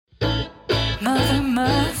Mother,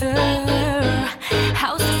 mother,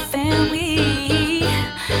 how's the family?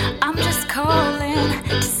 I'm just calling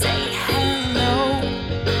to say hello.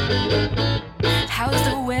 How's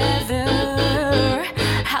the weather?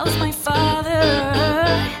 How's my father?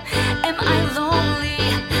 Am I lonely?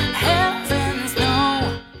 Heavens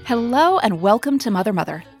no. Hello and welcome to Mother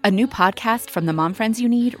Mother, a new podcast from the mom friends you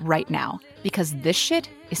need right now, because this shit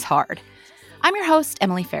is hard. I'm your host,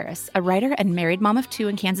 Emily Ferris, a writer and married mom of two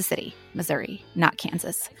in Kansas City, Missouri, not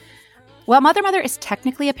Kansas. While Mother Mother is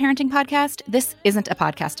technically a parenting podcast, this isn't a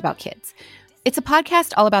podcast about kids. It's a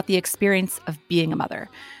podcast all about the experience of being a mother,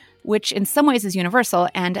 which in some ways is universal,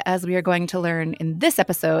 and as we are going to learn in this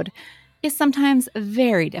episode, is sometimes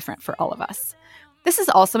very different for all of us. This is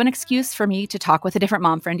also an excuse for me to talk with a different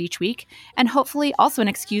mom friend each week, and hopefully also an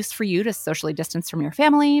excuse for you to socially distance from your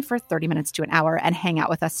family for 30 minutes to an hour and hang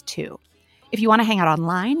out with us too. If you want to hang out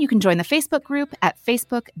online, you can join the Facebook group at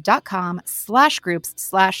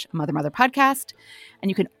facebook.com/groups/mothermotherpodcast.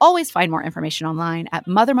 And you can always find more information online at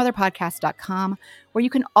mothermotherpodcast.com, where you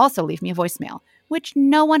can also leave me a voicemail, which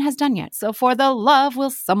no one has done yet. So for the love, will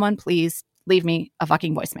someone please leave me a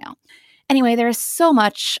fucking voicemail? Anyway, there is so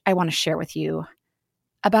much I want to share with you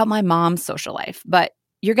about my mom's social life, but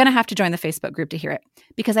you're going to have to join the Facebook group to hear it,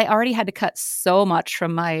 because I already had to cut so much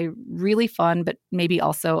from my really fun, but maybe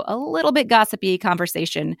also a little bit gossipy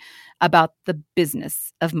conversation about the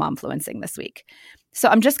business of momfluencing this week. So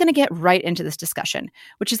I'm just going to get right into this discussion,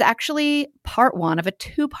 which is actually part one of a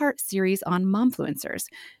two-part series on momfluencers,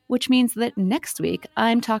 which means that next week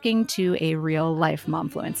I'm talking to a real-life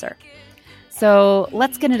momfluencer. So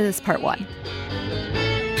let's get into this part one.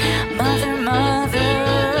 Mother,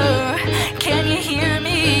 mother, can you hear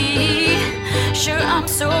me? Sure I'm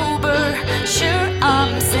sober, sure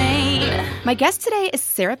I'm sane. My guest today is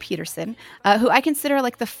Sarah Peterson, who I consider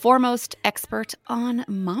like the foremost expert on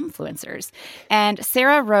momfluencers. And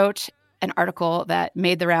Sarah wrote an article that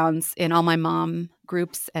made the rounds in all my mom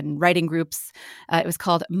groups and writing groups. It was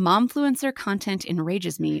called Momfluencer Content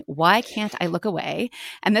Enrages Me. Why Can't I Look Away?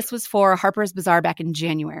 And this was for Harper's Bazaar back in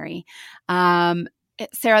January.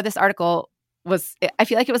 Sarah, this article was, I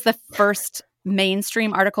feel like it was the first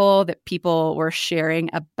mainstream article that people were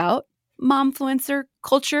sharing about momfluencer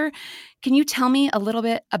culture. Can you tell me a little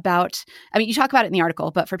bit about, I mean, you talk about it in the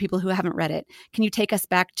article, but for people who haven't read it, can you take us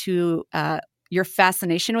back to your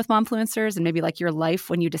fascination with momfluencers and maybe like your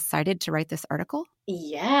life when you decided to write this article?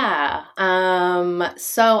 Yeah.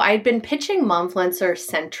 So I'd been pitching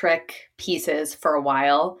momfluencer-centric pieces for a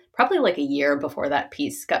while, probably like a year before that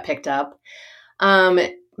piece got picked up.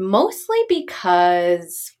 Mostly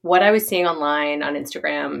because what I was seeing online on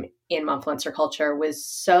Instagram in momfluencer culture was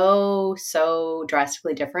so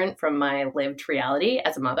drastically different from my lived reality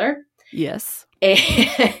as a mother. Yes.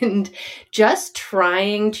 And just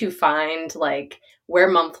trying to find like where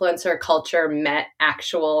momfluencer culture met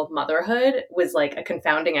actual motherhood was like a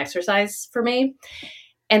confounding exercise for me.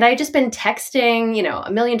 And I just been texting,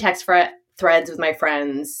 a million text threads with my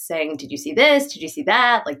friends saying, did you see this? Did you see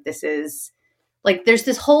that? Like, this is like, there's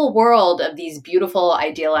this whole world of these beautiful,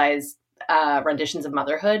 idealized renditions of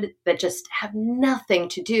motherhood that just have nothing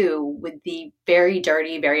to do with the very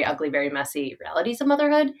dirty, very ugly, very messy realities of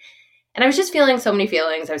motherhood. And I was just feeling so many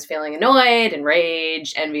feelings. I was feeling annoyed,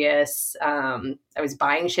 enraged, envious. I was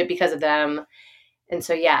buying shit because of them. And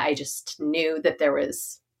so, yeah, I just knew that there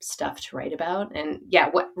was stuff to write about. And yeah,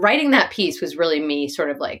 writing that piece was really me sort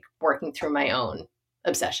of like working through my own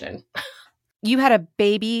obsession. You had a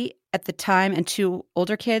baby at the time and two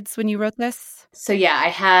older kids when you wrote this? So yeah, I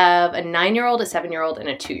have a 9-year-old, a 7-year-old, and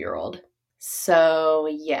a 2-year-old. So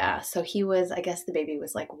yeah, so he was, I guess the baby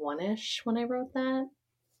was like 1-ish when I wrote that.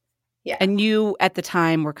 Yeah. And you at the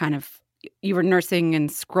time were you were nursing and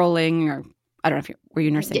scrolling, or I don't know if were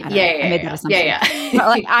you nursing? I made that assumption. Yeah. But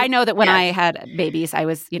like, I know that when I had babies, I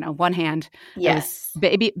was, one hand, yes,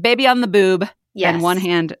 baby on the boob, yes, and one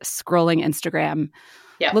hand scrolling Instagram,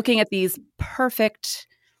 yeah, looking at these perfect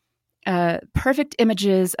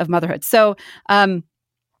images of motherhood. So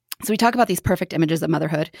we talk about these perfect images of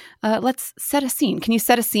motherhood. Let's set a scene. Can you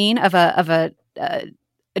set a scene of a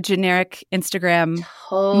generic Instagram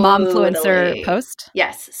momfluencer post?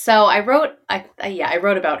 Yes. So I wrote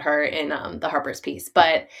about her in the Harper's piece,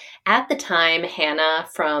 but at the time, Hannah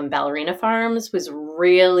from Ballerina Farms was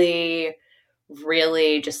really,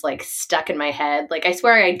 really just like stuck in my head. Like, I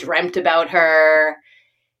swear I dreamt about her.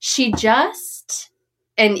 She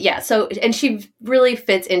really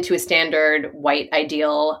fits into a standard white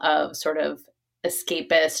ideal of sort of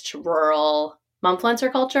escapist, rural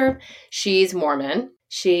momfluencer culture. She's Mormon.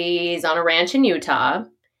 She's on a ranch in Utah.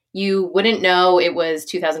 You wouldn't know it was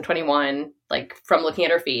 2021 like from looking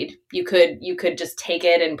at her feed. You could just take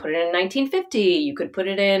it and put it in 1950. You could put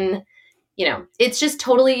it in, it's just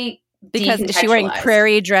totally because is she wearing decontextualized.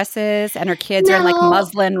 prairie dresses and her kids are in like No.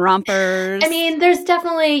 muslin rompers? I mean, there's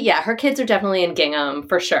definitely, her kids are definitely in gingham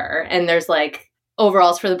for sure. And there's like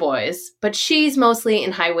overalls for the boys, but she's mostly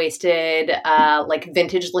in high-waisted, like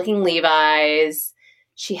vintage-looking Levi's.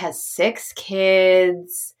 She has 6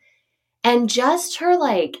 kids. And just her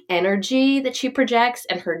like energy that she projects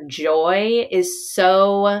and her joy is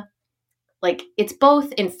so like, it's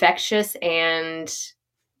both infectious and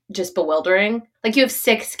just bewildering. Like, you have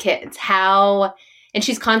 6 kids. How? And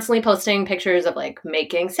she's constantly posting pictures of like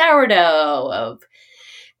making sourdough, of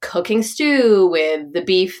cooking stew with the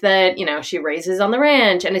beef that, she raises on the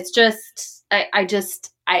ranch. And it's just, I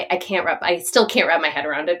still can't wrap my head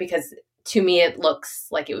around it, because to me it looks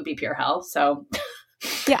like it would be pure hell. So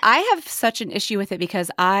yeah, I have such an issue with it because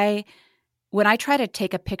when I try to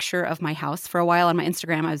take a picture of my house for a while on my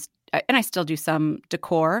Instagram, and I still do some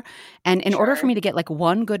decor. And in order for me to get like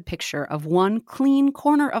one good picture of one clean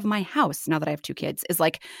corner of my house, now that I have 2 kids, is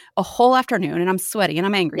like a whole afternoon, and I'm sweaty and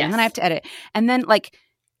I'm angry. Yes. And then I have to edit. And then like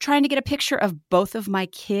trying to get a picture of both of my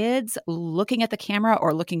kids looking at the camera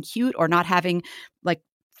or looking cute or not having like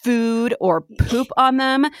food or poop on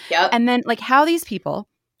them. Yep. And then like how these people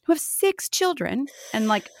who have 6 children and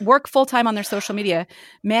like work full time on their social media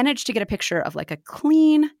manage to get a picture of like a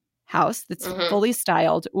clean house that's fully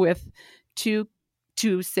styled with two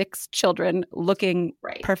 6 children looking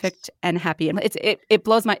perfect and happy. And it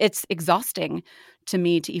blows it's exhausting to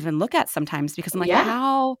me to even look at sometimes, because I'm like,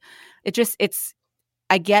 how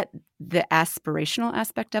I get the aspirational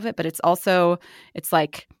aspect of it, but it's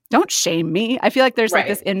like, don't shame me. I feel like there's like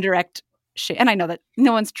this indirect shame. And I know that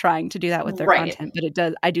no one's trying to do that with their content,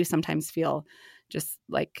 but I do sometimes feel just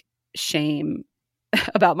like shame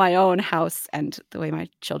about my own house and the way my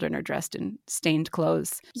children are dressed in stained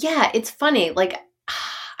clothes. Yeah, it's funny. Like,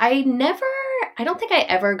 I don't think I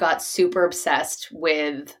ever got super obsessed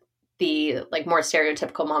with the like more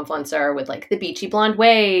stereotypical momfluencer with like the beachy blonde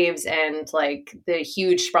waves and like the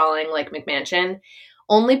huge sprawling like McMansion,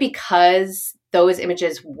 only because those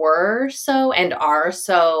images were so and are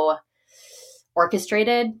so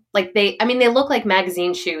orchestrated. Like they look like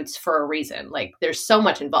magazine shoots for a reason. Like there's so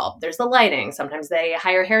much involved. There's the lighting. Sometimes they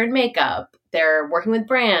hire hair and makeup. They're working with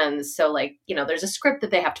brands. So like, there's a script that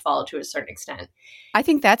they have to follow to a certain extent. I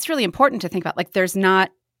think that's really important to think about. Like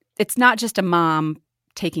it's not just a mom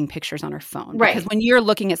taking pictures on her phone. Right. Because when you're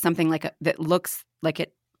looking at something like that looks like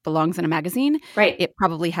it belongs in a magazine, it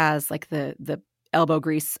probably has like the elbow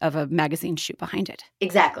grease of a magazine shoot behind it.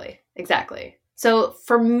 Exactly. So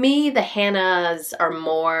for me, the Hannahs are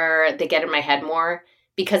more, they get in my head more,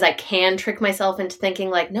 because I can trick myself into thinking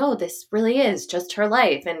like, no, this really is just her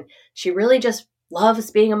life. And she really just loves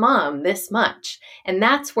being a mom this much. And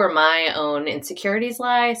that's where my own insecurities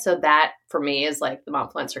lie. So that for me is like the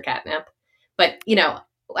momfluencer catnip. But,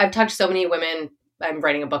 I've talked to so many women. I'm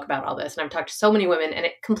writing a book about all this, and I've talked to so many women, and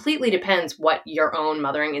it completely depends what your own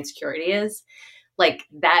mothering insecurity is. Like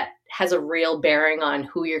that has a real bearing on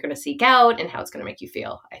who you're going to seek out and how it's going to make you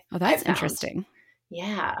feel. That's interesting.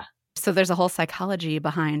 Yeah. So there's a whole psychology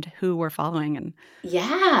behind who we're following. And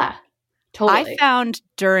yeah, totally. I found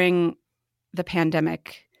during the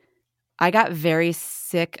pandemic, I got very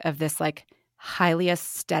sick of this like highly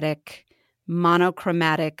aesthetic,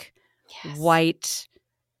 monochromatic, white,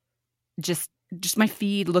 just my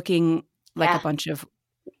feed looking like a bunch of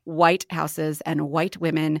white houses and white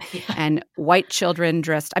women and white children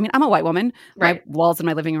dressed. I mean, I'm a white woman. My walls in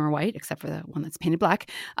my living room are white, except for the one that's painted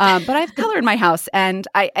black. But I have color in my house. And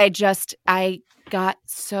I got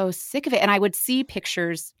so sick of it. And I would see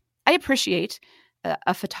pictures. I appreciate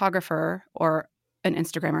a photographer or an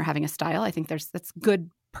Instagrammer having a style. I think that's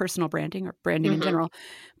good personal branding or branding in general.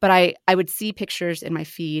 But I would see pictures in my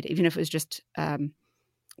feed, even if it was just,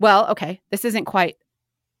 this isn't quite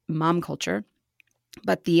mom culture.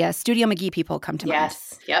 But the Studio McGee people come to mind.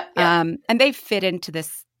 Yes. Yep. And they fit into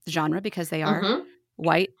this genre because they are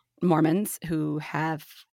white Mormons who have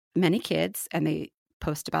many kids, and they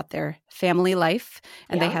post about their family life.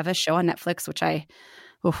 And they have a show on Netflix, which I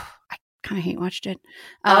kind of hate watched it.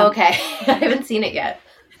 Okay. I haven't seen it yet.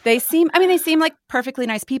 They seem like perfectly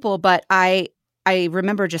nice people, but I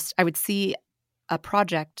remember I would see a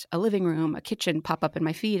project, a living room, a kitchen pop up in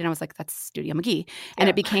my feed. And I was like, that's Studio McGee. And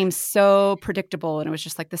it became so predictable. And it was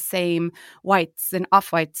just like the same whites and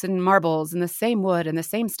off-whites and marbles and the same wood and the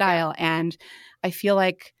same style. And I feel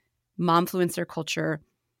like momfluencer culture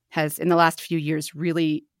has, in the last few years,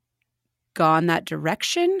 really gone that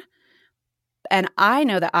direction. And I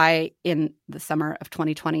know that in the summer of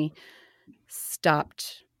 2020,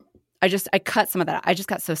 stopped. I cut some of that out. I just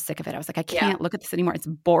got so sick of it. I was like, I can't look at this anymore. It's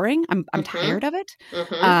boring. I'm tired of it.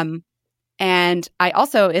 And I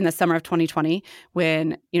also, in the summer of 2020,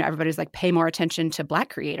 when, everybody's like, pay more attention to Black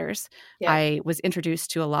creators, I was introduced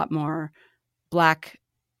to a lot more Black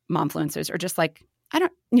momfluencers, or just like,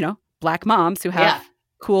 Black moms who have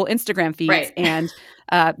cool Instagram feeds. And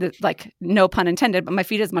like, no pun intended, but my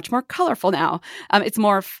feed is much more colorful now. It's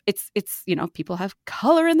more, it's people have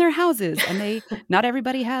color in their houses, and not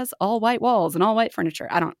everybody has all white walls and all white furniture.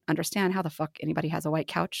 I don't understand how the fuck anybody has a white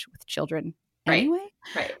couch with children anyway.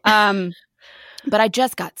 Right. But I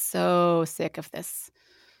just got so sick of this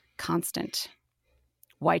constant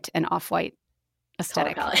white and off-white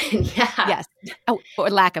aesthetic. Color palette. Yes. Oh, or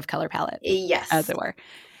lack of color palette. Yes. As it were.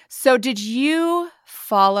 So have you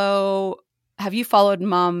followed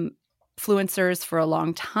momfluencers for a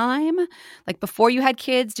long time? Like, before you had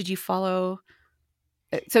kids, did you follow?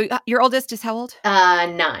 So your oldest is how old?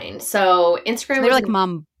 9. So Instagram. They were like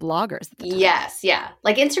mom bloggers at the time. Yes, yeah.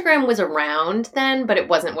 Like, Instagram was around then, but it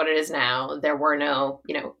wasn't what it is now. There were no,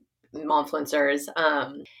 momfluencers.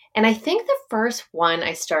 And I think the first one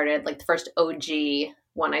I started, like the first OG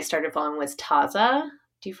one I started following, was Taza.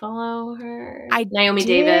 Do you follow her? Naomi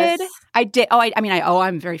Davis. I did.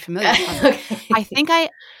 I'm very familiar with her. Okay. I think I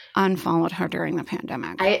unfollowed her during the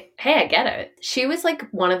pandemic. I get it. She was like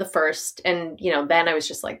one of the first, and then I was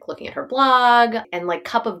just like looking at her blog, and like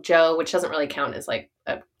Cup of Joe, which doesn't really count as like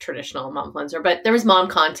a traditional momfluencer, but there was mom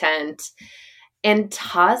content. And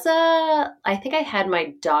Taza, I think I had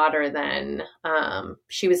my daughter then.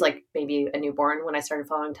 She was like maybe a newborn when I started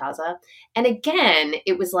following Taza. And again,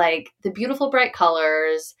 it was like the beautiful bright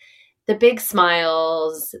colors, the big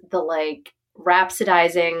smiles, the like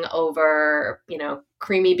rhapsodizing over,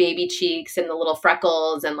 creamy baby cheeks and the little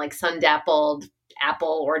freckles and like sun-dappled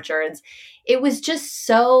apple orchards. It was just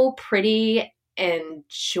so pretty and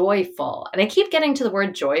joyful. And I keep getting to the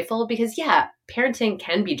word joyful because, parenting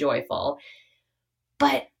can be joyful.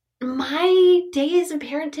 But my days of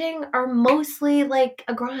parenting are mostly like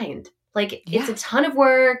a grind. Like, it's a ton of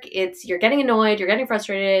work. You're getting annoyed. You're getting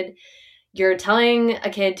frustrated. You're telling a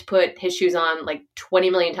kid to put his shoes on like 20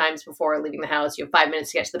 million times before leaving the house. You have 5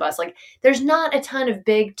 minutes to get to the bus. Like, there's not a ton of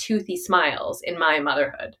big toothy smiles in my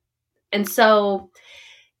motherhood. And so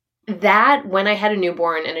that, when I had a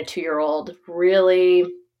newborn and a 2-year-old, really,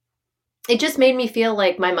 it just made me feel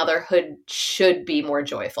like my motherhood should be more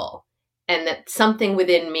joyful. And that something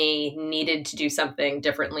within me needed to do something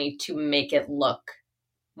differently to make it look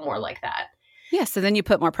more like that. Yeah, so then you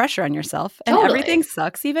put more pressure on yourself, and Totally. everything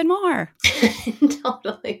sucks even more.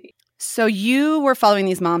 Totally. So you were following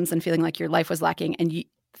these moms and feeling like your life was lacking, and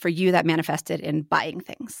for you that manifested in buying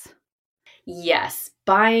things. Yes,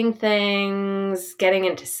 buying things, getting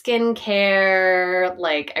into skincare.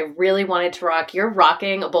 Like, I really wanted to rock. You're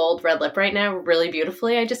rocking a bold red lip right now really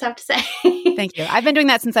beautifully, I just have to say. Thank you. I've been doing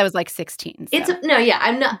that since I was like 16. So.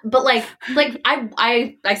 I'm not, but like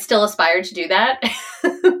I still aspire to do that.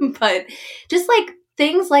 But just like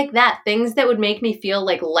things like that, things that would make me feel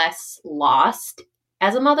like less lost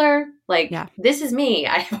as a mother. Like, This is me.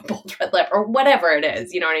 I have a bold red lip, or whatever it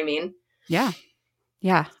is. You know what I mean? Yeah.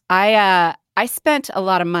 Yeah. I spent a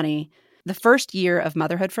lot of money the first year of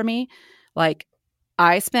motherhood for me. Like,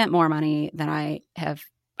 I spent more money than I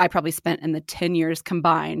probably spent in the 10 years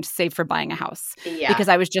combined, save for buying a house. Yeah. Because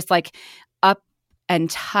I was just like up and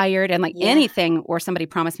tired, and like anything where somebody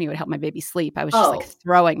promised me would help my baby sleep, I was just like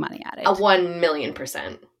throwing money at it.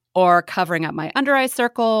 1,000,000%. Or covering up my under eye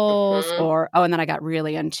circles, and then I got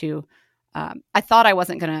really into, I thought I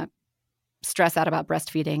wasn't going to stress out about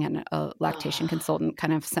breastfeeding, and a lactation consultant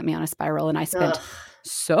kind of sent me on a spiral, and I spent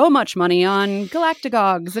so much money on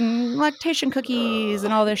galactagogues and lactation cookies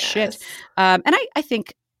and all this shit. And I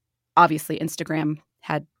think obviously Instagram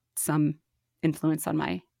had some influence on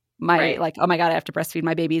my like, oh my God, I have to breastfeed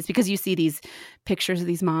my babies, because you see these pictures of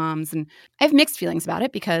these moms, and I have mixed feelings about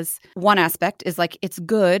it, because one aspect is like, it's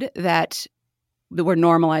good that we're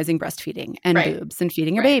normalizing breastfeeding and boobs and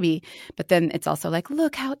feeding your baby. But then it's also like,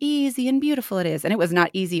 look how easy and beautiful it is. And it was not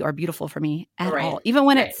easy or beautiful for me at all. Even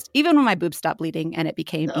when even when my boobs stopped bleeding and it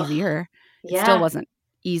became easier, it still wasn't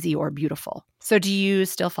easy or beautiful. So do you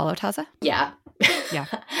still follow Taza? Yeah. Yeah.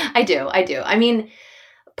 I do. I mean,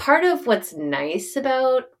 part of what's nice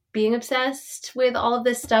about being obsessed with all of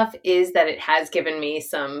this stuff is that it has given me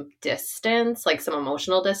some distance, like some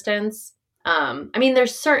emotional distance. I mean,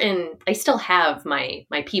 I still have my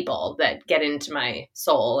people that get into my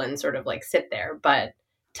soul and sort of like sit there, but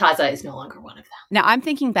Taza is no longer one of them. Now I'm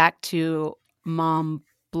thinking back to mom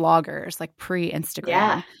bloggers, like pre-Instagram.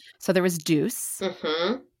 Yeah. So there was Deuce,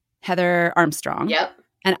 Heather Armstrong. Yep.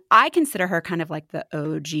 And I consider her kind of like the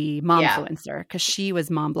OG momfluencer because she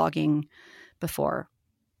was mom blogging before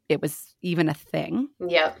it was even a thing.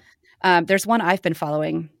 Yep. There's one I've been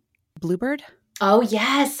following, Bluebird. Oh,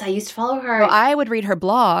 yes. I used to follow her. Well, I would read her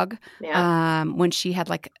blog Yeah. when she had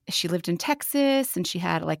she lived in Texas and she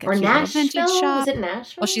had like a Or cute little Nashville? vintage shop. Was it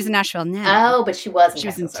Nashville? Well, she's in Nashville now. Oh, but she was in She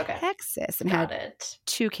was Texas. in Okay. Texas and Got had it.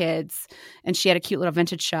 2 kids, and she had a cute little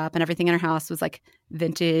vintage shop, and everything in her house was like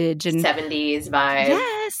vintage and 70s vibe.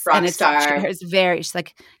 yes, Rock and star. she's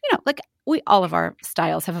like, like all of our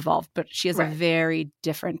styles have evolved, but she has a Right. very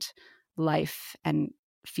different life and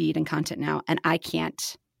feed and content now, and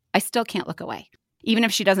I still can't look away, even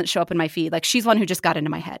if she doesn't show up in my feed. Like, she's one who just got into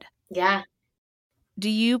my head. Yeah. Do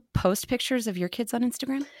you post pictures of your kids on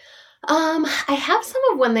Instagram? I have some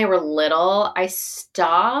of when they were little. I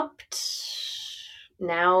stopped.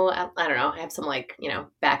 Now, I don't know. I have some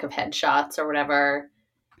back of head shots or whatever.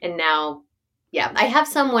 And now, yeah, I have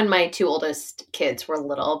some when my 2 oldest kids were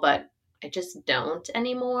little, but I just don't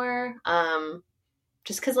anymore.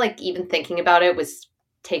 Just because even thinking about it was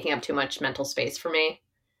taking up too much mental space for me.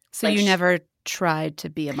 So you never tried to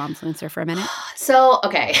be a momfluencer for a minute? So,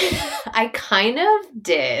 okay. I kind of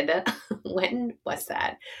did. When was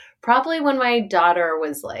that? Probably when my daughter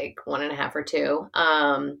was 1.5 or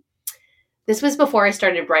 2. This was before I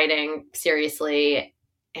started writing seriously.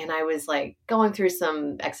 And I was going through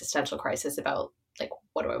some existential crisis about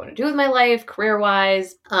what do I want to do with my life,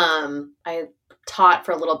 career-wise. I taught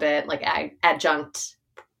for a little bit, adjunct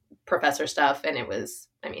professor stuff. And it was,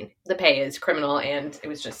 the pay is criminal and it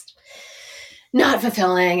was just not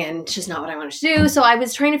fulfilling and just not what I wanted to do. So I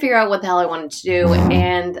was trying to figure out what the hell I wanted to do.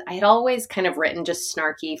 And I had always kind of written just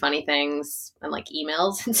snarky, funny things and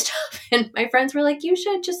emails and stuff. And my friends were like, you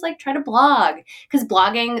should just try to blog, because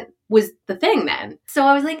blogging was the thing then. So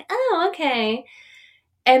I was like, oh, okay.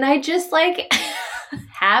 And I just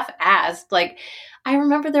half-assed. I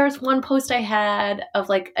remember there was one post I had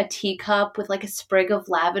of a teacup with a sprig of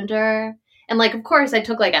lavender. And of course I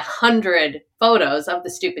took 100 photos of the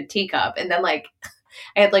stupid teacup. And then I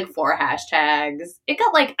had 4 hashtags. It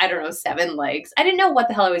got I don't know, 7 likes. I didn't know what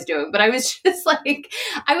the hell I was doing, but I was just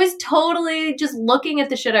I was totally just looking at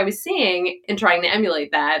the shit I was seeing and trying to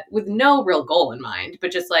emulate that with no real goal in mind,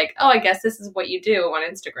 but just oh, I guess this is what you do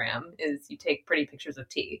on Instagram is you take pretty pictures of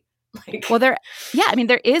tea. Well, there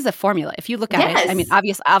is a formula. If you look at Yes.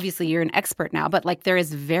 it, obviously you're an expert now, but there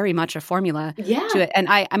is very much a formula Yeah. to it. And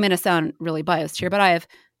I'm going to sound really biased here, but I have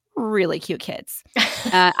really cute kids.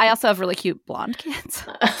 I also have really cute blonde kids.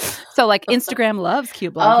 So Instagram loves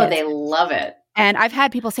cute blonde kids. They love it. And I've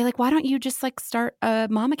had people say why don't you just start a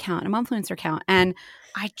mom account, a momfluencer account? And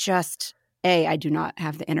I just, I do not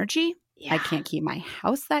have the energy. Yeah. I can't keep my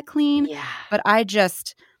house that clean. Yeah. But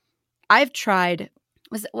I've tried,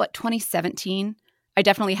 was it 2017? I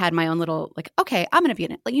definitely had my own little okay, I'm going to be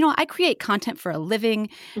in it. I create content for a living,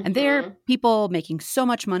 and there are people making so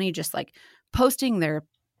much money just posting their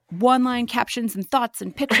one-line captions and thoughts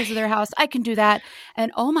and pictures of their house. I can do that.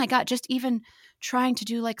 And oh my God, just even trying to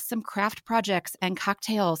do some craft projects and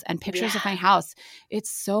cocktails and pictures of my house.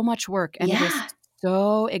 It's so much work and it is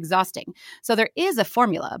so exhausting. So there is a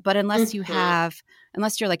formula, but unless you're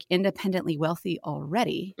independently wealthy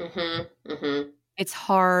already, it's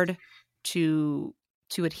hard to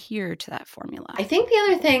adhere to that formula. I think the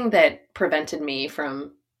other thing that prevented me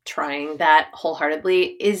from trying that wholeheartedly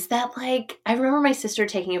is that I remember my sister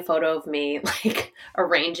taking a photo of me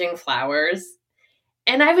arranging flowers,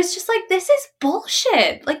 and I was just this is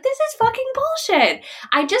bullshit. This is fucking bullshit.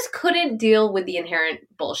 I just couldn't deal with the inherent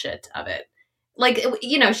bullshit of it.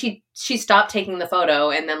 She stopped taking the photo,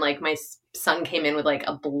 and then my son came in with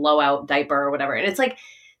a blowout diaper or whatever, and it's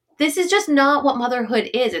this is just not what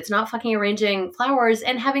motherhood is. It's not fucking arranging flowers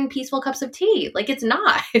and having peaceful cups of tea. It's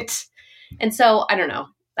not. And so I don't know.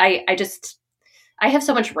 I have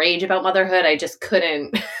so much rage about motherhood. I just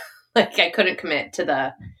couldn't I couldn't commit to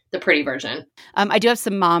the pretty version. I do have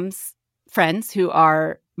some moms friends who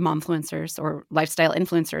are momfluencers or lifestyle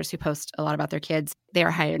influencers who post a lot about their kids. They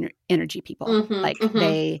are high energy people.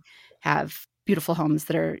 They have beautiful homes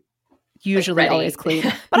that are usually always clean.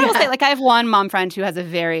 But I will say, I have one mom friend who has a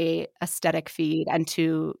very aesthetic feed and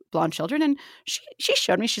 2 blonde children. And she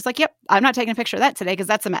showed me, she's yep, I'm not taking a picture of that today because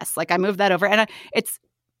that's a mess. I moved that over. And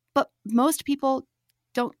but most people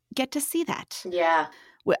don't get to see that. Yeah.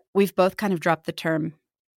 We've both kind of dropped the term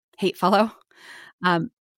hate follow.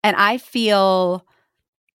 And I feel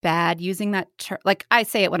bad using that term. I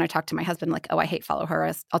say it when I talk to my husband, oh, I hate follow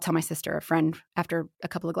her. I'll tell my sister or a friend after a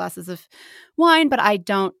couple of glasses of wine, but I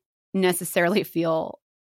don't necessarily feel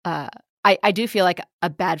I do feel like a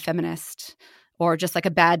bad feminist or just like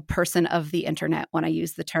a bad person of the internet when I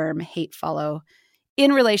use the term hate follow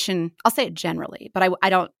in relation, I'll say it generally, but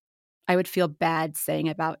I would feel bad saying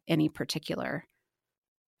about any particular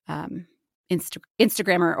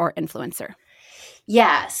Instagrammer or influencer.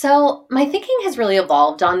 Yeah. So my thinking has really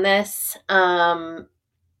evolved on this.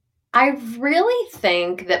 I really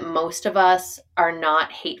think that most of us are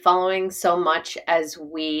not hate following so much as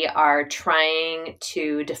we are trying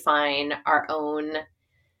to define our own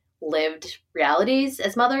lived realities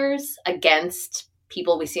as mothers against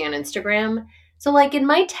people we see on Instagram. So like in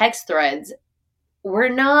my text threads, we're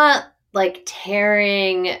not like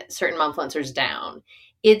tearing certain momfluencers down.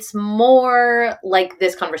 It's more like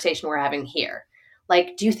this conversation we're having here.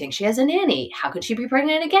 Like, do you think she has a nanny? How could she be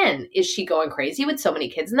pregnant again? Is she going crazy with so many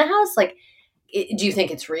kids in the house? Like, do you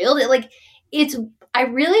think it's real? I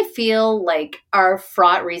really feel like our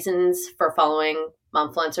fraught reasons for following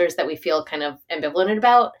momfluencers that we feel kind of ambivalent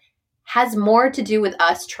about has more to do with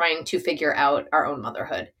us trying to figure out our own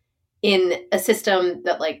motherhood in a system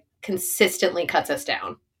that like consistently cuts us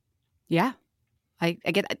down. Yeah, I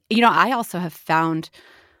get that. I also have found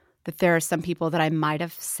that there are some people that I might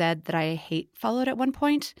have said that I hate followed at one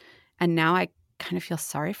point, and now I kind of feel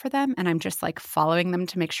sorry for them, and I'm just like following them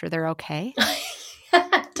to make sure they're okay.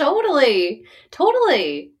 Totally.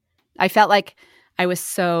 I felt like I was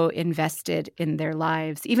so invested in their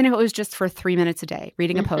lives, even if it was just for 3 minutes a day,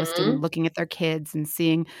 reading a post and looking at their kids and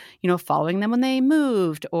seeing, following them when they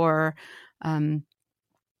moved or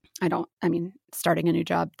starting a new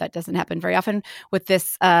job, that doesn't happen very often with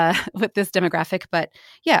this demographic, but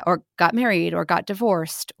yeah, or got married or got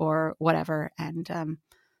divorced or whatever. And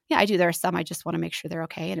I do. There are some I just want to make sure they're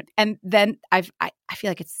okay. And then I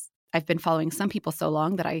feel like I've been following some people so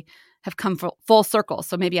long that I have come full circle.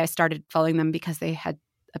 So maybe I started following them because they had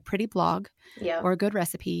a pretty blog or a good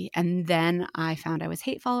recipe. And then I found I was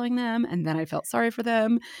hate following them. And then I felt sorry for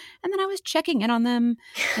them. And then I was checking in on them.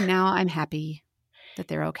 And now I'm happy that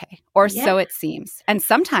they're okay. Or so it seems. And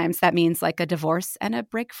sometimes that means like a divorce and a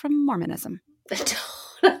break from Mormonism.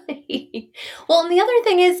 Totally. Well, and the other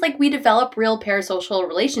thing is like we develop real parasocial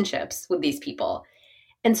relationships with these people.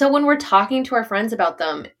 And so when we're talking to our friends about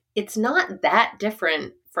them, it's not that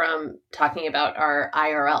different from talking about our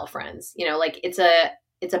IRL friends. Like it's a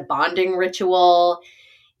bonding ritual.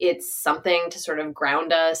 It's something to sort of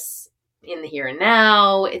ground us in the here and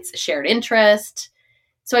now. It's a shared interest.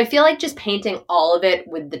 So I feel like just painting all of it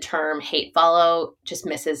with the term hate follow just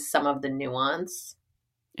misses some of the nuance.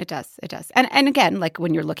 It does. And again, like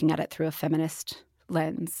when you're looking at it through a feminist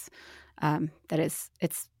lens, it is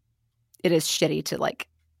shitty to like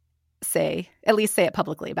at least say it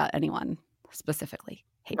publicly about anyone specifically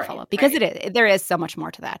hate follow, because there is so much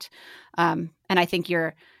more to that. And I think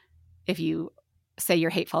if you say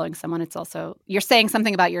you're hate following someone, it's also, you're saying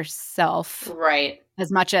something about yourself. Right.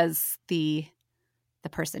 As much as the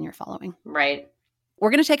person you're following. Right. We're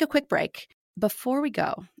going to take a quick break. Before we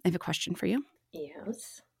go, I have a question for you.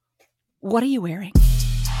 Yes. What are you wearing?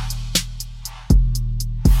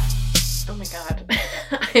 Oh my God.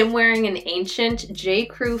 I am wearing an ancient J.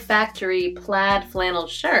 Crew factory plaid flannel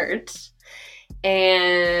shirt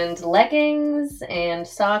and leggings and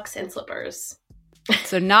socks and slippers.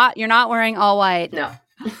 So you're not wearing all white. No.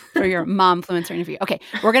 For your momfluencer interview. Okay,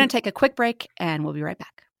 we're going to take a quick break and we'll be right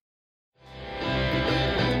back.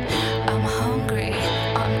 I'm hungry,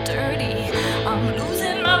 I'm dirty, I'm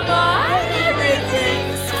losing my mind,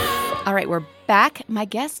 everything's... All right, we're back. My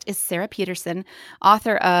guest is Sarah Peterson,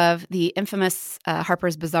 author of the infamous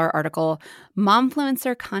Harper's Bazaar article,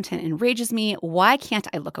 Momfluencer Content Enrages Me, Why Can't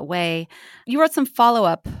I Look Away? You wrote some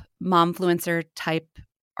follow-up momfluencer type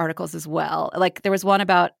articles as well. Like there was one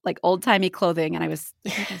about like old-timey clothing, and I was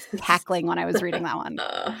cackling when I was reading that one.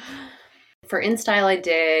 For InStyle, I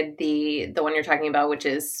did the one you're talking about, which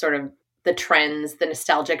is sort of the trends, the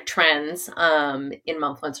nostalgic trends in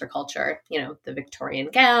momfluencer culture. The Victorian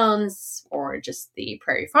gowns or just the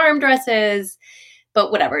prairie farm dresses,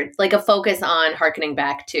 but whatever. Like a focus on hearkening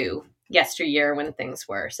back to yesteryear when things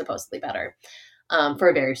were supposedly better for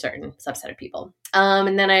a very certain subset of people.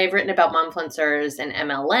 And then I've written about momfluencers and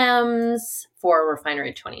MLMs for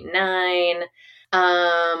Refinery 29.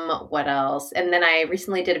 What else? And then I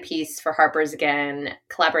recently did a piece for Harper's again,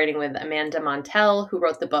 collaborating with Amanda Montell, who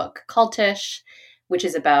wrote the book Cultish, which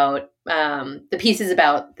is about, the piece is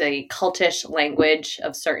about the cultish language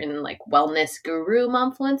of certain like wellness guru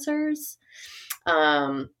momfluencers.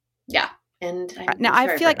 Yeah. And now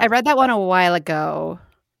I feel like I read that one a while ago.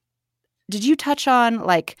 Did you touch on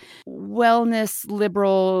like wellness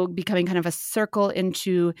liberal becoming kind of a circle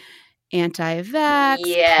into anti-vax,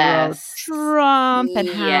 Yes. pro-Trump, and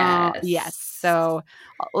how Yes. So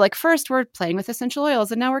like first we're playing with essential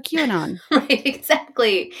oils and now we're QAnon. Right,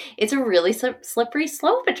 exactly. It's a really slippery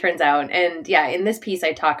slope, it turns out. And yeah, in this piece,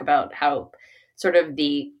 I talk about how sort of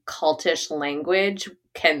the cultish language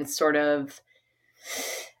can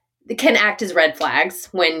act as red flags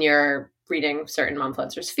when you're reading certain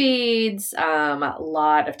momfluencers' feeds. A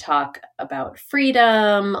lot of talk about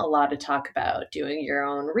freedom, a lot of talk about doing your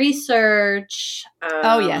own research.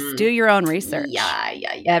 Oh, yes. Do your own research.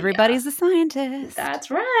 Yeah. Everybody's a scientist. That's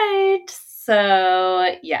right.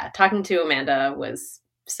 So, yeah, talking to Amanda was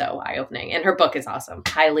so eye-opening. And her book is awesome.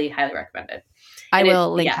 Highly, highly recommended. I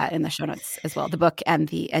will link that in the show notes as well, the book and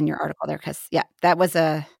your article there, because, that was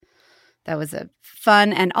a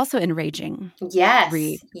fun and also enraging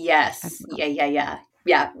read. Yes. Well.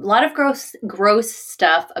 Yeah. A lot of gross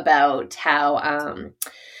stuff about how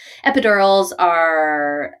epidurals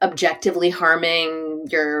are objectively harming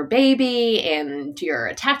your baby and your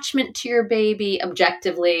attachment to your baby.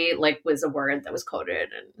 Objectively, like, was a word that was quoted,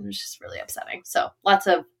 and it was just really upsetting. So lots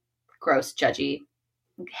of gross, judgy,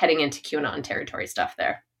 heading into QAnon territory stuff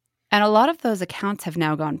there. And a lot of those accounts have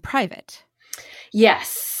now gone private.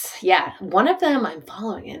 Yes. Yeah. One of them I'm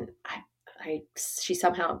following, and she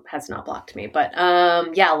somehow has not blocked me, but a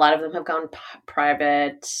lot of them have gone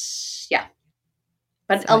private. Yeah.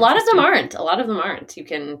 But a lot of them aren't. You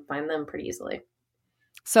can find them pretty easily.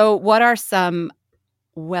 So what are some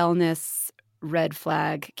wellness red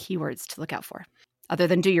flag keywords to look out for, other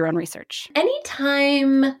than do your own research?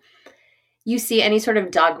 Anytime you see any sort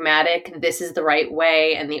of dogmatic, this is the right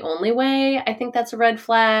way and the only way, I think that's a red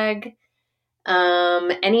flag.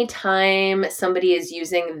 Anytime somebody is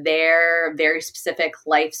using their very specific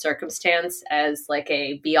life circumstance as like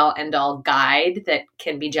a be-all end-all guide that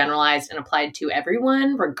can be generalized and applied to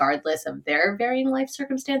everyone, regardless of their varying life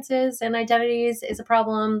circumstances and identities, is a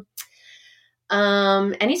problem.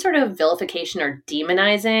 Any sort of vilification or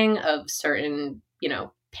demonizing of certain,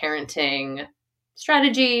 parenting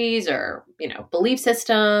strategies or, belief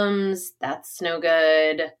systems, that's no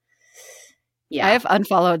good. Yeah. I have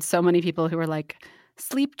unfollowed so many people who are like,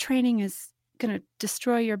 sleep training is going to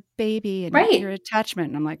destroy your baby and your attachment.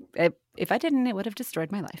 And I'm like, if I didn't, it would have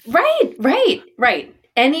destroyed my life. Right.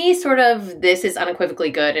 Any sort of this is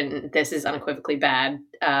unequivocally good and this is unequivocally bad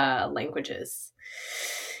languages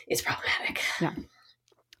is problematic. Yeah.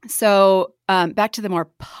 So back to the more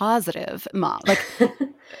positive mom. Like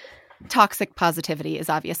toxic positivity is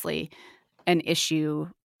obviously an issue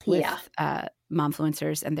with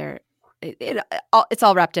momfluencers and their it's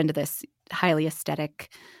all wrapped into this highly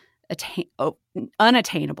aesthetic,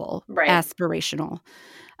 unattainable, aspirational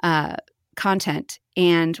content.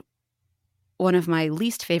 And one of my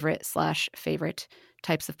least favorite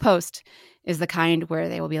types of post is the kind where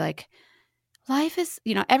they will be like, life is,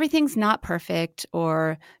 everything's not perfect,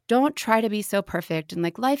 or don't try to be so perfect. And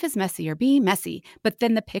like, life is messy, or be messy. But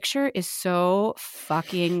then the picture is so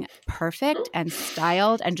fucking perfect and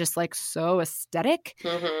styled and just like so aesthetic.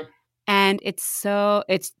 Mm-hmm. And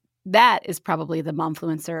that is probably the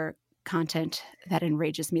momfluencer content that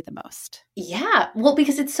enrages me the most. Yeah. Well,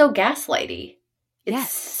 because it's so gaslighty.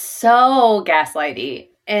 It's so gaslighty.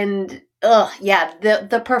 And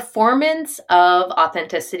the performance of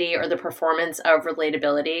authenticity or the performance of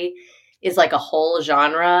relatability is like a whole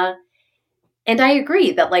genre. And I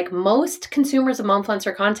agree that like most consumers of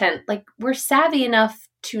momfluencer content, like we're savvy enough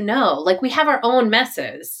to know, like we have our own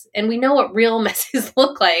messes and we know what real messes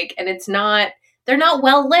look like. And they're not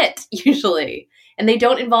well lit usually. And they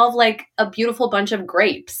don't involve like a beautiful bunch of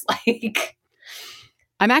grapes. Like,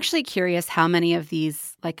 I'm actually curious how many of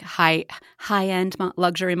these like high-end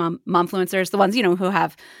luxury momfluencers, the ones, who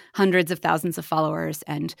have hundreds of thousands of followers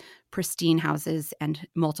and pristine houses and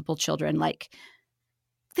multiple children, like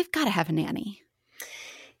they've got to have a nanny.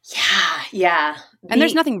 Yeah. And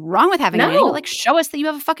there's nothing wrong with having a nanny, but like show us that you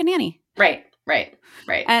have a fucking nanny. Right.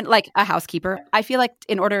 And like a housekeeper. I feel like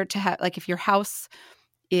in order to have, like if your house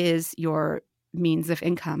is your means of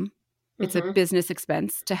income, it's a business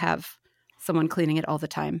expense to have someone cleaning it all the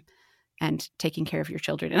time and taking care of your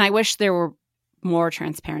children. And I wish there were more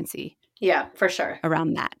transparency. Yeah, for sure.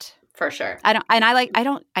 Around that. For sure.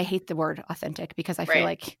 I hate the word authentic because I feel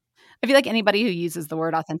like anybody who uses the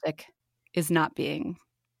word authentic is not being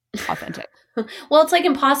authentic. Well, it's like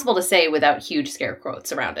impossible to say without huge scare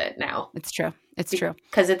quotes around it now. It's true.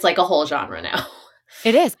 Because it's like a whole genre now.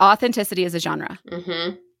 It is. Authenticity is a genre.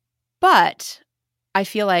 Mm-hmm. But I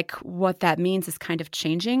feel like what that means is kind of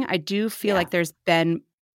changing. I do feel like there's been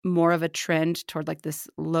more of a trend toward like this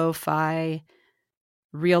lo-fi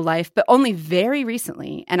real life, but only very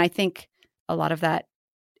recently. And I think a lot of that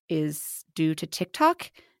is due to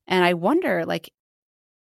TikTok. And I wonder, like,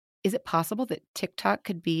 is it possible that TikTok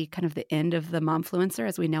could be kind of the end of the momfluencer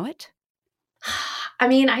as we know it? I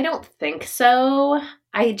mean, I don't think so.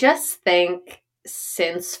 I just think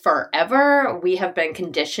since forever, we have been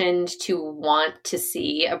conditioned to want to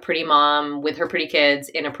see a pretty mom with her pretty kids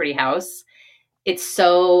in a pretty house. It's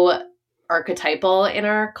so archetypal in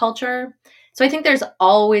our culture. So I think there's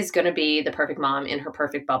always going to be the perfect mom in her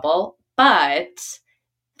perfect bubble, but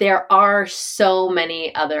there are so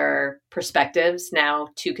many other perspectives now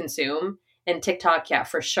to consume. And TikTok, yeah,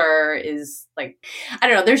 for sure is like, I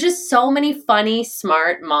don't know, there's just so many funny,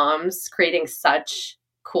 smart moms creating such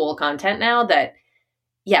cool content now that,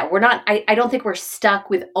 yeah, we're not, I don't think we're stuck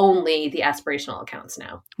with only the aspirational accounts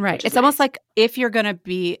now. Right. It's almost like if you're going to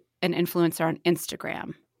be an influencer on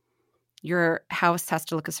Instagram, your house has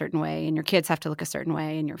to look a certain way and your kids have to look a certain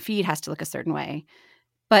way and your feed has to look a certain way.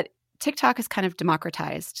 But TikTok has kind of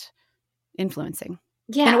democratized influencing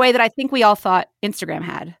in a way that I think we all thought Instagram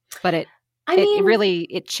had, but it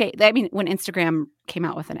changed. I mean, when Instagram came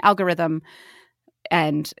out with an algorithm,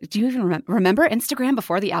 and do you even remember Instagram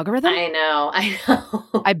before the algorithm? I know.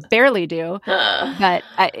 I barely do, but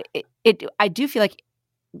I do feel like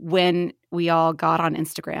when we all got on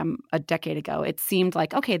Instagram a decade ago, it seemed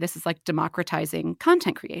like, okay, this is like democratizing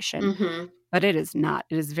content creation, but it is not.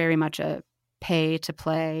 It is very much a pay to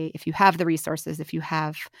play. If you have the resources,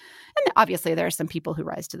 and obviously there are some people who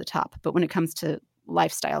rise to the top, but when it comes to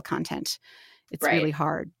lifestyle content, it's really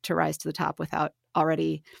hard to rise to the top without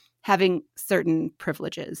already having certain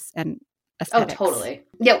privileges and aesthetics. Oh, totally.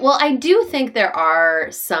 Yeah, well, I do think there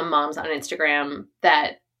are some moms on Instagram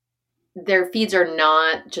that their feeds are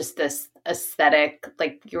not just this aesthetic,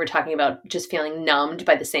 like you were talking about, just feeling numbed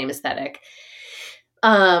by the same aesthetic.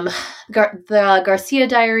 The Garcia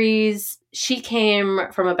Diaries, she came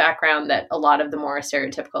from a background that a lot of the more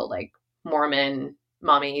stereotypical, like Mormon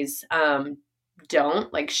mommies,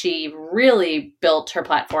 don't. Like, she really built her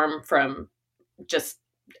platform from just,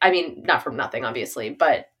 I mean, not from nothing, obviously,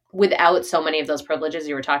 but without so many of those privileges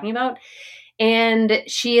you were talking about. And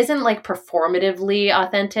she isn't like performatively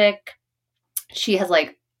authentic. She has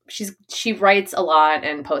like, she writes a lot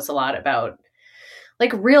and posts a lot about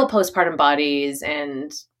like real postpartum bodies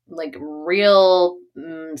and like real,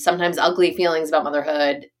 sometimes ugly feelings about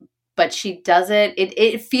motherhood, but she does it.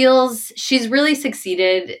 It feels she's really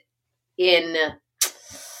succeeded in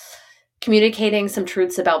communicating some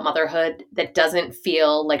truths about motherhood that doesn't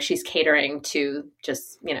feel like she's catering to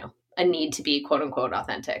just, you know, a need to be quote unquote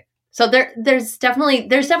authentic. So there's definitely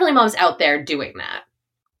moms out there doing that.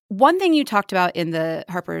 One thing you talked about in the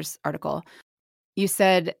Harper's article, you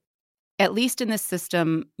said, at least in this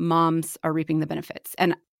system, moms are reaping the benefits.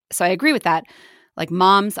 And so I agree with that. Like,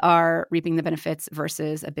 moms are reaping the benefits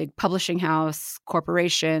versus a big publishing house,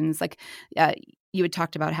 corporations. Like, you had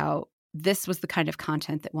talked about how this was the kind of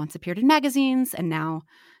content that once appeared in magazines, and now,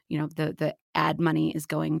 you know, the ad money is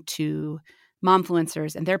going to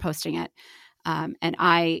momfluencers and they're posting it. And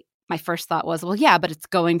my first thought was, well, yeah, but it's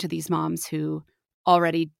going to these moms who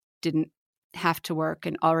already didn't have to work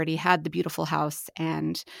and already had the beautiful house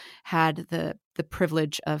and had the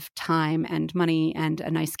privilege of time and money and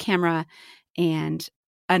a nice camera and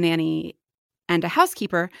a nanny and a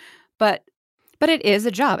housekeeper. But it is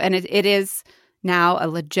a job, and it is now a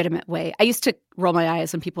legitimate way. I used to roll my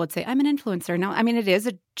eyes when people would say, I'm an influencer. No, I mean, it is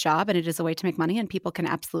a job and it is a way to make money, and people can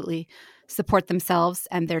absolutely support themselves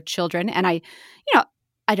and their children. And I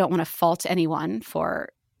don't want to fault anyone for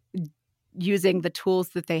using the tools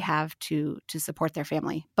that they have to support their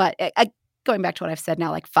family. But going back to what I've said now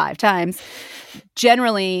like 5 times,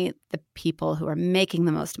 generally the people who are making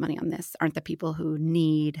the most money on this aren't the people who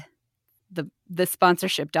need the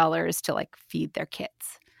sponsorship dollars to like feed their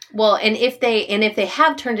kids. Well, and if they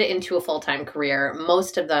have turned it into a full-time career,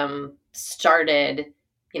 most of them started,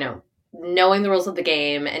 you know, knowing the rules of the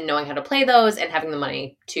game and knowing how to play those and having the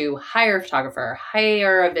money to hire a photographer,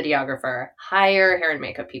 hire a videographer, hire hair and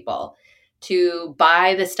makeup people, to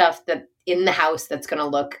buy the stuff that in the house that's going to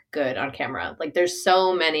look good on camera. Like, there's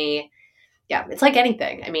so many, yeah, it's like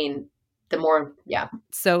anything. I mean, the more, yeah.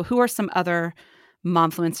 So who are some other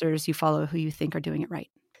momfluencers you follow who you think are doing it right?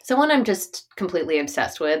 Someone I'm just completely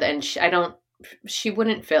obsessed with, and she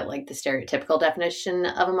wouldn't fit like the stereotypical definition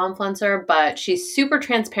of a momfluencer, but she's super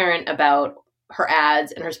transparent about her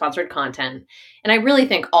ads and her sponsored content. And I really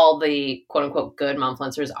think all the quote unquote good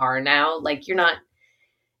momfluencers are now. Like,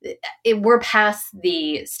 we're past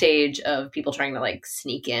the stage of people trying to like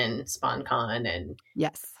sneak in SponCon and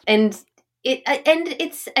yes. And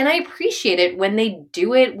I appreciate it when they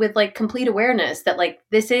do it with like complete awareness that like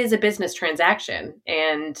this is a business transaction,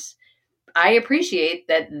 and I appreciate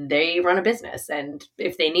that they run a business, and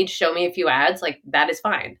if they need to show me a few ads, like that is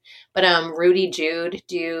fine. But Rudy Jude,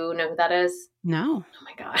 do you know who that is? No. Oh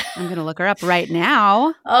my God. I'm going to look her up right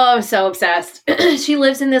now. Oh, I'm so obsessed. She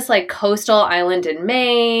lives in this like coastal island in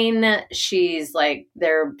Maine. She's like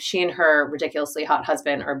she and her ridiculously hot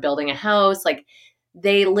husband are building a house. Like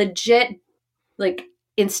they legit, like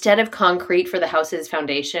instead of concrete for the house's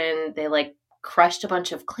foundation, they like crushed a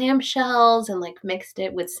bunch of clamshells and like mixed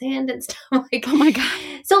it with sand and stuff. Like, oh my God.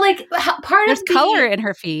 So like There's color in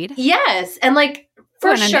her feed. Yes. And like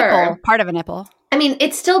for sure. Nipple, part of a nipple. I mean,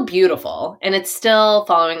 it's still beautiful and it's still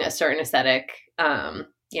following a certain aesthetic,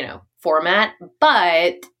 format,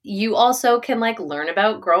 but you also can like learn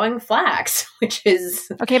about growing flax, which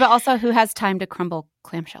is okay. But also, who has time to crumble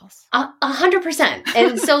clamshells? 100%.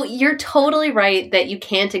 And so you're totally right that you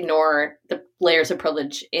can't ignore the layers of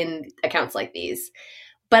privilege in accounts like these.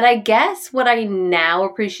 But I guess what I now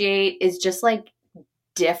appreciate is just like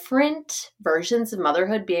different versions of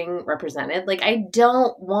motherhood being represented. Like I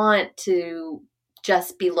don't want to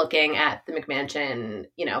just be looking at the McMansion,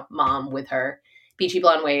 mom with her beachy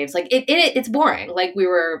blonde waves. Like it's boring. Like we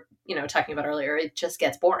were, talking about earlier, it just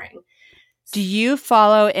gets boring. Do you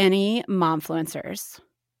follow any momfluencers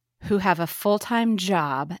who have a full-time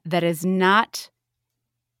job that is not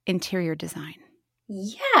interior design?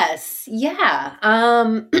 Yes. Yeah.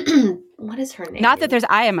 What is her name? Not that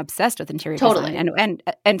I am obsessed with interior design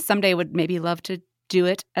and someday would maybe love to do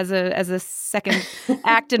it as a second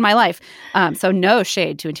act in my life. So no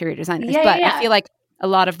shade to interior designers, I feel like a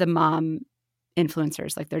lot of the mom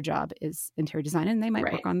influencers, like their job is interior design and they might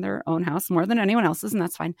work on their own house more than anyone else's, and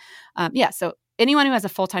that's fine. So anyone who has a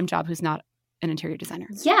full-time job who's not an interior designer.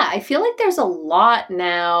 Yeah, I feel like there's a lot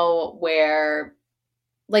now where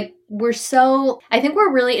like I think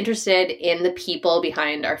we're really interested in the people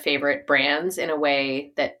behind our favorite brands in a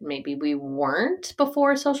way that maybe we weren't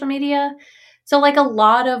before social media. So like a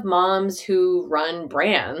lot of moms who run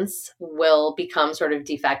brands will become sort of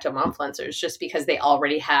de facto momfluencers just because they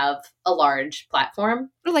already have a large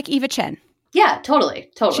platform. Or like Eva Chen. Yeah,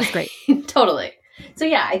 totally. She's great. Totally. So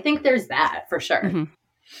yeah, I think there's that for sure. Mm-hmm.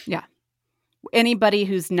 Yeah. Anybody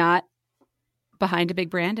who's not behind a big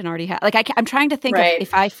brand and already I'm trying to think of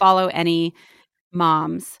if I follow any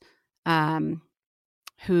moms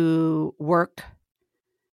who work.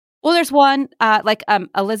 Well, there's one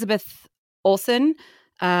Elizabeth Olsen.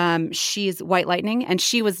 She's White Lightning, and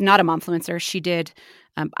she was not a momfluencer. She did.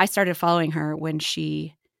 I started following her when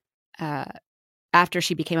she, after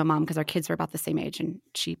she became a mom, because our kids were about the same age, and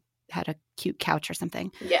she had a cute couch or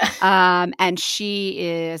something. Yeah. And she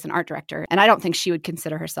is an art director, and I don't think she would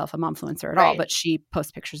consider herself a momfluencer at all, but she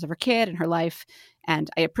posts pictures of her kid and her life, and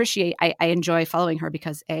I enjoy following her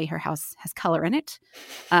because A, her house has color in it.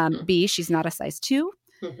 B, she's not a size 2,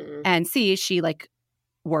 and C, she like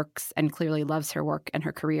works and clearly loves her work and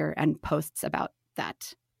her career and posts about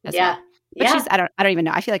that as well. But she's I don't even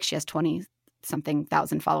know. I feel like she has 20-something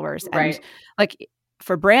thousand followers. And like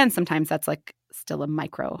for brands, sometimes that's like still a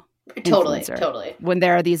micro influencer. Totally. When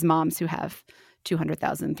there are these moms who have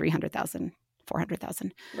 200,000, 300,000,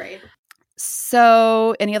 400,000. Right.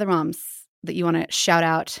 So any other moms that you want to shout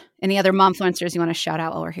out? Any other momfluencers you want to shout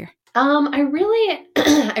out while we're here?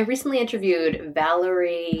 I recently interviewed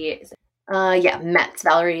Valerie Metz,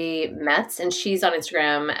 Valerie Metz, and she's on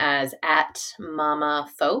Instagram as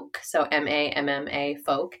 @MamaFolk, so MAMMA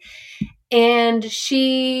folk. And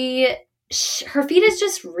her feed is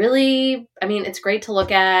just really, it's great to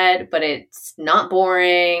look at, but it's not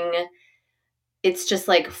boring. It's just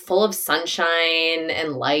like full of sunshine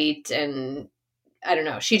and light, and I don't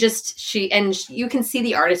know. And you can see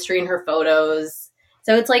the artistry in her photos.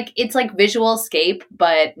 So it's like visual escape,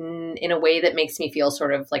 but in a way that makes me feel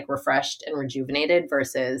sort of like refreshed and rejuvenated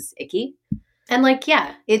versus icky. And like,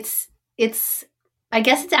 yeah, it's I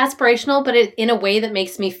guess it's aspirational, but in a way that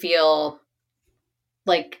makes me feel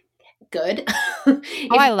like good.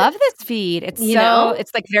 I love this feed. It's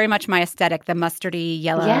it's like very much my aesthetic, the mustardy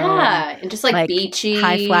yellow. Yeah, and just like beachy.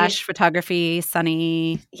 High flash photography,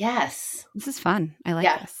 sunny. Yes. This is fun. I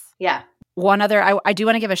like this. Yeah. One other, I do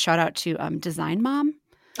want to give a shout out to Design Mom.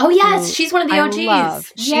 Oh, yes. She's one of the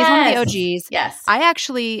OGs. She's one of the OGs. Yes. I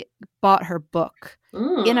actually bought her book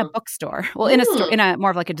in a bookstore. Well, in a store, in a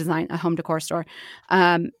more of like a home decor store,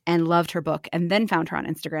 and loved her book, and then found her on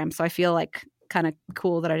Instagram. So I feel like kind of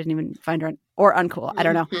cool that I didn't even find her or uncool. I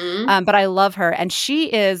don't know. But I love her. And she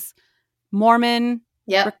is Mormon.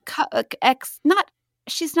 Yeah.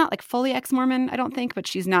 She's not like fully ex-Mormon, I don't think, but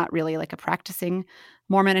she's not really like a practicing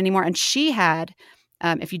Mormon anymore. And she had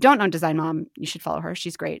If you don't know Design Mom, you should follow her.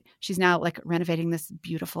 She's great. She's now like renovating this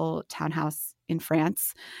beautiful townhouse in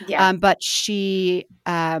France. Yeah. But she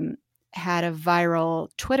had a viral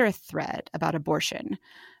Twitter thread about abortion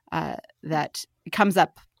that comes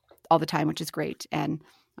up all the time, which is great. And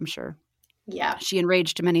I'm sure she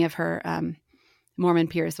enraged many of her Mormon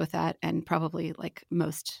peers with that, and probably like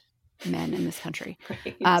most men in this country.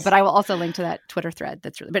 Right. But I will also link to that Twitter thread.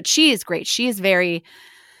 But she is great. She is very,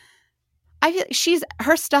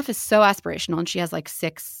 her stuff is so aspirational, and she has like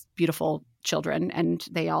 6 beautiful children, and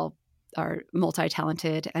they all are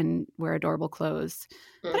multi-talented and wear adorable clothes.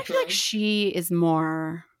 But I feel like she is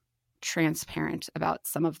more transparent about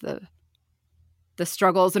some of the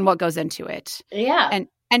struggles and what goes into it. Yeah.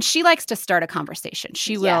 And she likes to start a conversation.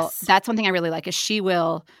 She will. Yes. That's one thing I really like, is she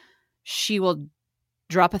will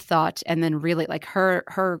drop a thought, and then really like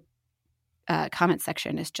her comment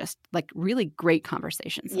section is just like really great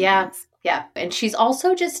conversations. Sometimes. Yeah. And she's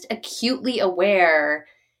also just acutely aware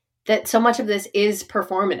that so much of this is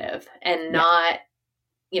performative and not,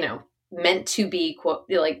 meant to be quote,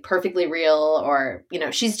 like perfectly real, or,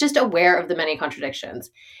 she's just aware of the many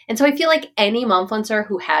contradictions. And so I feel like any momfluencer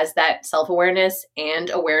who has that self-awareness and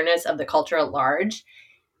awareness of the culture at large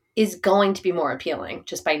is going to be more appealing,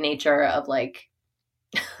 just by nature of like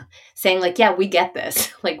saying like, yeah, we get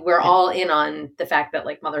this. Like we're all in on the fact that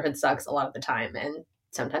like motherhood sucks a lot of the time, and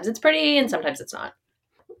sometimes it's pretty and sometimes it's not.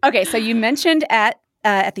 Okay. So you mentioned at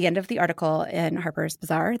the end of the article in Harper's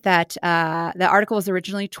Bazaar that the article was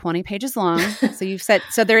originally 20 pages long. So you've said,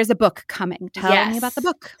 so there is a book coming. Tell me about the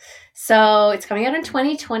book. So it's coming out in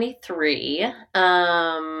 2023.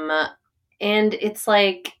 And it's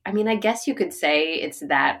like, I mean, I guess you could say it's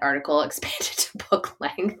that article expanded to book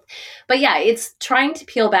length. But yeah, it's trying to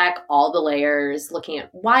peel back all the layers, looking at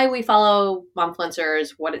why we follow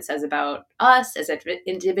momfluencers, what it says about us as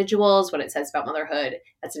individuals, what it says about motherhood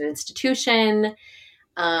as an institution,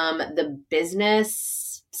 the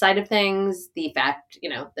business side of things, the fact,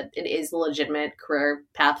 that it is a legitimate career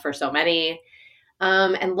path for so many.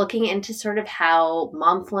 And looking into sort of how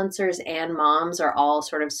momfluencers and moms are all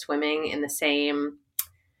sort of swimming in the same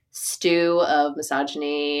stew of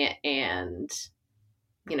misogyny and,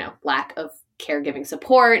 lack of caregiving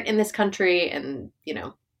support in this country. And,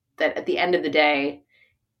 that at the end of the day,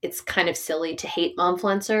 it's kind of silly to hate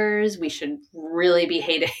momfluencers. We should really be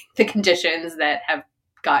hating the conditions that have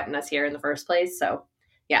gotten us here in the first place. So,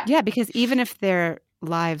 yeah. Yeah, because even if their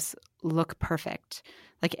lives look perfect,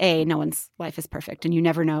 like no one's life is perfect, and you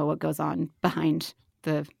never know what goes on behind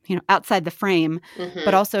the, outside the frame,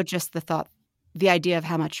 but also just the idea of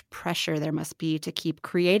how much pressure there must be to keep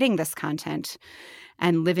creating this content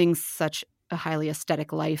and living such a highly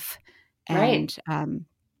aesthetic life. And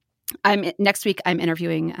next week I'm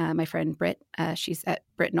interviewing my friend Britt. She's at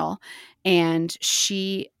Britnell, and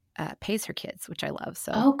she pays her kids, which I love.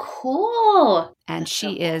 So, oh, cool! And that's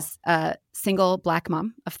she is a single Black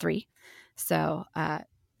mom of 3. So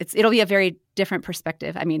it'll be a very different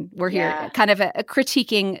perspective. I mean, we're here kind of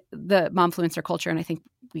critiquing the momfluencer culture, and I think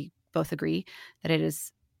we both agree that it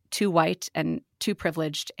is too white and too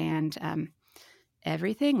privileged, and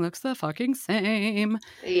everything looks the fucking same.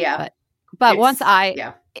 Yeah. But once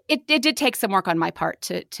it did take some work on my part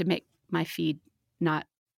to make my feed not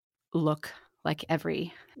look like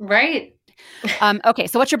every right. Okay,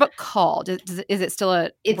 so what's your book called? Is it still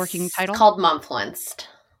a working title? It's called Momfluenced.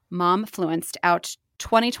 Momfluenced, out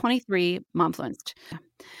 2023. Momfluenced.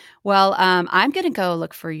 Well, I'm going to go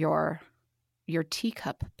look for your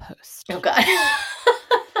teacup post. Oh God,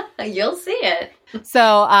 you'll see it.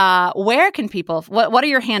 So, where can people? What are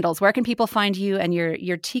your handles? Where can people find you and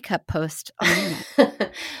your teacup post on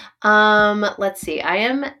the internet? Let's see. I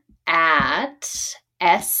am at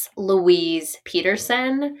S. Louise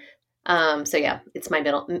Peterson. So yeah, it's my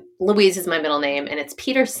Louise is my middle name, and it's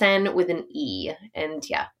Peterson with an E. And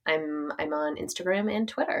yeah, I'm on Instagram and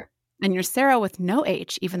Twitter. And you're Sarah with no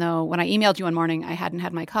H, even though when I emailed you one morning, I hadn't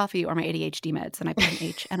had my coffee or my ADHD meds, and I put an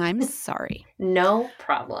H, and I'm sorry. No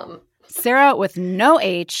problem. Sarah with no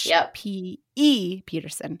H. Yep. P-E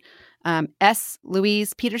Peterson. S.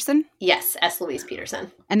 Louise Peterson? Yes, S. Louise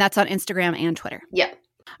Peterson. And that's on Instagram and Twitter. Yep.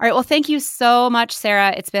 All right. Well, thank you so much,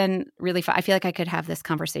 Sarah. It's been really fun. I feel like I could have this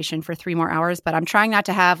conversation for 3 more hours, but I'm trying not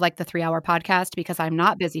to have like the 3-hour podcast because I'm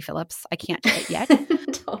not Busy Phillips. I can't do it yet.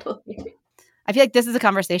 Totally. I feel like this is a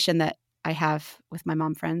conversation that I have with my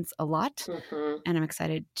mom friends a lot, and I'm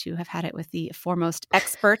excited to have had it with the foremost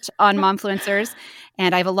expert on momfluencers.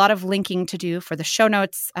 And I have a lot of linking to do for the show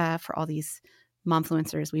notes for all these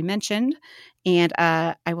momfluencers we mentioned. And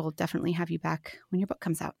I will definitely have you back when your book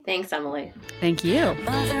comes out. Thanks, Emily. Thank you.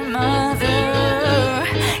 Mother,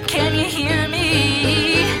 can you hear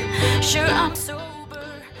me? Sure, I'm sober.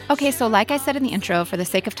 Okay, so like I said in the intro, for the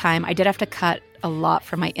sake of time, I did have to cut a lot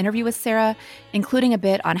from my interview with Sarah, including a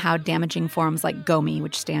bit on how damaging forums like GOMI,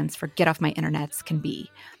 which stands for Get Off My Internets, can be.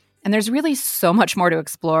 And there's really so much more to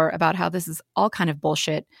explore about how this is all kind of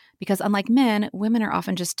bullshit, because unlike men, women are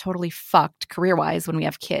often just totally fucked career-wise when we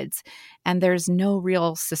have kids, and there's no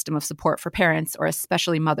real system of support for parents, or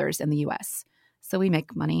especially mothers, in the US. So we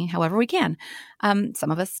make money however we can.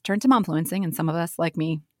 Some of us turn to momfluencing, and some of us, like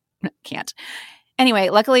me, can't. Anyway,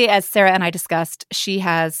 luckily, as Sarah and I discussed, she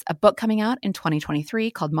has a book coming out in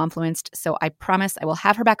 2023 called Momfluenced, so I promise I will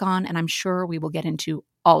have her back on, and I'm sure we will get into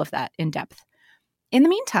all of that in depth. In the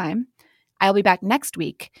meantime, I'll be back next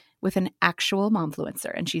week with an actual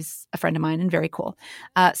momfluencer, and she's a friend of mine and very cool.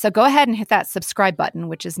 So go ahead and hit that subscribe button,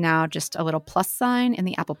 which is now just a little plus sign in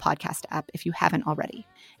the Apple Podcast app if you haven't already.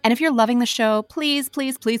 And if you're loving the show, please,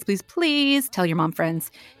 please, please, please, please tell your mom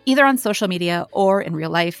friends, either on social media or in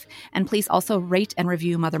real life. And please also rate and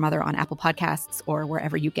review Mother Mother on Apple Podcasts or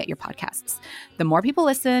wherever you get your podcasts. The more people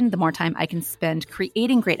listen, the more time I can spend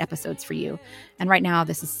creating great episodes for you. And right now,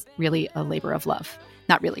 this is really a labor of love.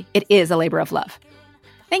 Not really. It is a labor of love.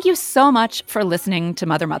 Thank you so much for listening to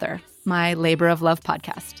Mother Mother, my labor of love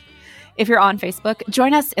podcast. If you're on Facebook,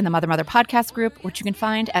 join us in the Mother Mother podcast group, which you can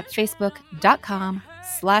find at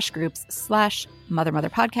facebook.com/groups/Mother Mother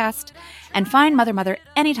podcast, and find Mother Mother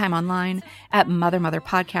anytime online at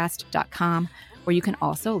mothermotherpodcast.com, where you can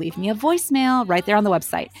also leave me a voicemail right there on the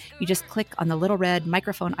website. You just click on the little red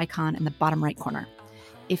microphone icon in the bottom right corner.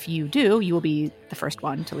 If you do, you will be the first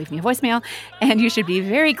one to leave me a voicemail, and you should be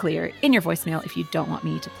very clear in your voicemail if you don't want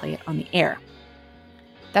me to play it on the air.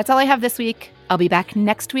 That's all I have this week. I'll be back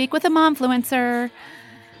next week with a momfluencer.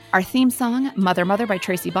 Our theme song, Mother Mother by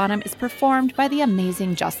Tracy Bonham, is performed by the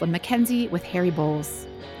amazing Jocelyn McKenzie with Harry Bowles.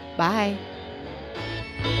 Bye.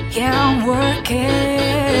 Yeah, I'm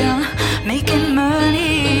working, making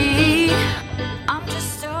money.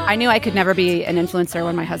 I knew I could never be an influencer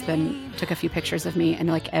when my husband took a few pictures of me, and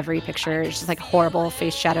like every picture is just like horrible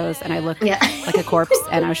face shadows, and I look like a corpse.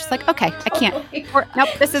 And I was just like, okay, I can't. Nope,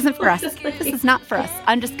 this isn't for us. This is not for us.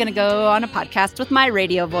 I'm just going to go on a podcast with my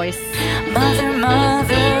radio voice. Mother,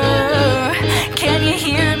 mother, can you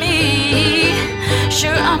hear me?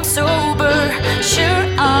 Sure, I'm sober. Sure,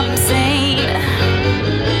 I'm sane.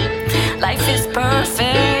 Life is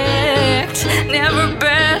perfect, never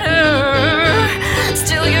better.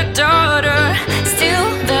 Still your daughter, still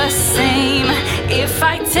the same. If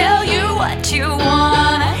I tell you what you